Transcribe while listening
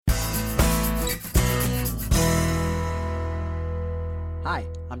Hi,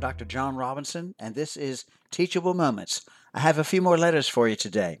 I'm Dr. John Robinson, and this is Teachable Moments. I have a few more letters for you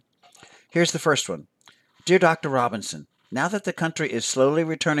today. Here's the first one. Dear Dr. Robinson, now that the country is slowly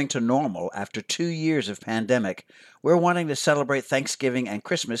returning to normal after 2 years of pandemic, we're wanting to celebrate Thanksgiving and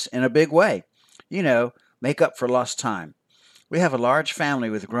Christmas in a big way. You know, make up for lost time. We have a large family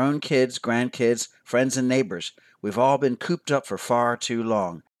with grown kids, grandkids, friends, and neighbors. We've all been cooped up for far too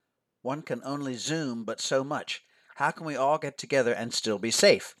long. One can only Zoom but so much. How can we all get together and still be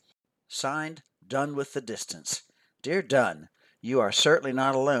safe? Signed, Done with the Distance. Dear Dunn, you are certainly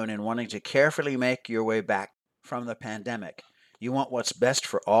not alone in wanting to carefully make your way back from the pandemic. You want what's best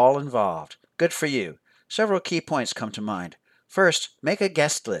for all involved. Good for you. Several key points come to mind. First, make a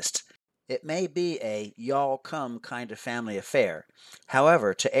guest list. It may be a y'all come kind of family affair.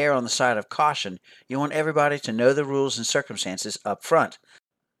 However, to err on the side of caution, you want everybody to know the rules and circumstances up front.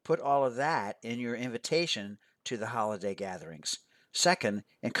 Put all of that in your invitation to the holiday gatherings. Second,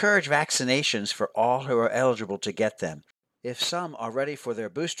 encourage vaccinations for all who are eligible to get them. If some are ready for their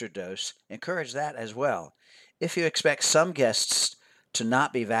booster dose, encourage that as well. If you expect some guests to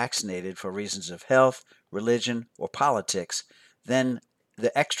not be vaccinated for reasons of health, religion, or politics, then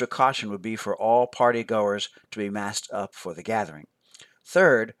the extra caution would be for all party goers to be masked up for the gathering.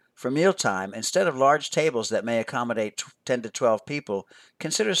 Third, for mealtime, instead of large tables that may accommodate 10 to 12 people,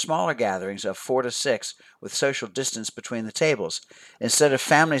 consider smaller gatherings of 4 to 6 with social distance between the tables. Instead of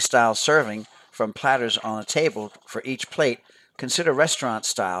family-style serving from platters on a table for each plate, consider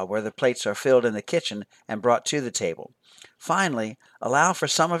restaurant-style where the plates are filled in the kitchen and brought to the table. Finally, allow for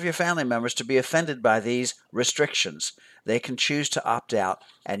some of your family members to be offended by these restrictions. They can choose to opt out,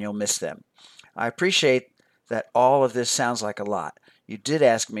 and you'll miss them. I appreciate that all of this sounds like a lot. You did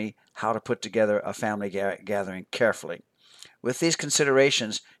ask me how to put together a family gathering carefully. With these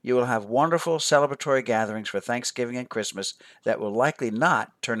considerations, you will have wonderful celebratory gatherings for Thanksgiving and Christmas that will likely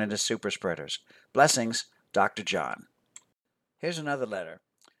not turn into super spreaders. Blessings, Dr. John. Here's another letter.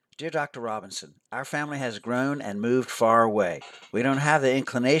 Dear Dr. Robinson, our family has grown and moved far away. We don't have the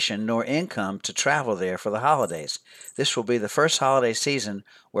inclination nor income to travel there for the holidays. This will be the first holiday season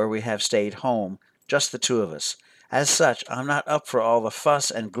where we have stayed home, just the two of us. As such, I'm not up for all the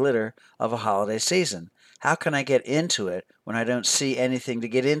fuss and glitter of a holiday season. How can I get into it when I don't see anything to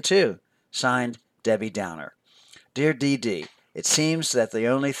get into? Signed, Debbie Downer. Dear DD, it seems that the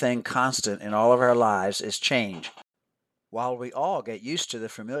only thing constant in all of our lives is change. While we all get used to the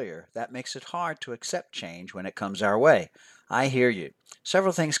familiar, that makes it hard to accept change when it comes our way. I hear you.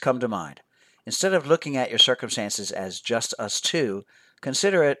 Several things come to mind. Instead of looking at your circumstances as just us two,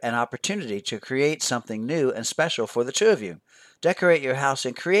 consider it an opportunity to create something new and special for the two of you. Decorate your house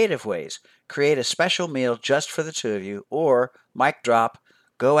in creative ways. Create a special meal just for the two of you, or, mic drop,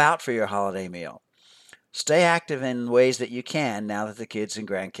 go out for your holiday meal. Stay active in ways that you can now that the kids and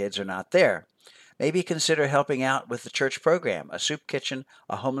grandkids are not there. Maybe consider helping out with the church program, a soup kitchen,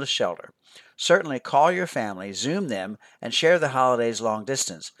 a homeless shelter. Certainly call your family, Zoom them, and share the holidays long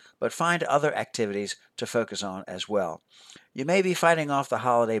distance, but find other activities to focus on as well. You may be fighting off the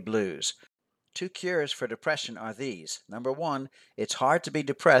holiday blues. 2 cures for depression are these. Number 1, it's hard to be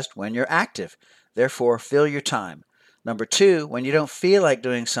depressed when you're active. Therefore, fill your time. Number 2, when you don't feel like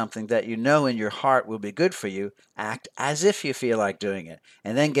doing something that you know in your heart will be good for you, act as if you feel like doing it,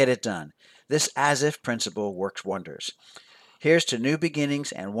 and then get it done. This as-if principle works wonders. Here's to new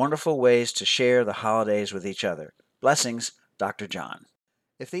beginnings and wonderful ways to share the holidays with each other. Blessings, Dr. John.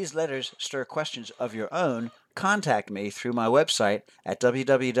 If these letters stir questions of your own, contact me through my website at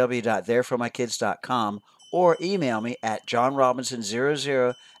www.thereformykids.com or email me at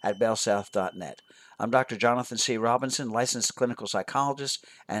johnrobinson00@bellsouth.net. I'm Dr. Jonathan C. Robinson, licensed clinical psychologist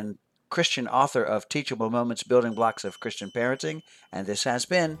and Christian author of Teachable Moments, Building Blocks of Christian Parenting, and this has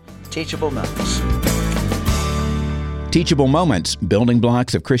been Teachable Moments. Teachable Moments, Building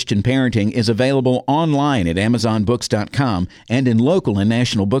Blocks of Christian Parenting is available online at amazonbooks.com and in local and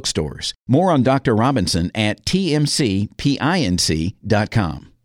national bookstores. More on Dr. Robinson at tmcpinc.com.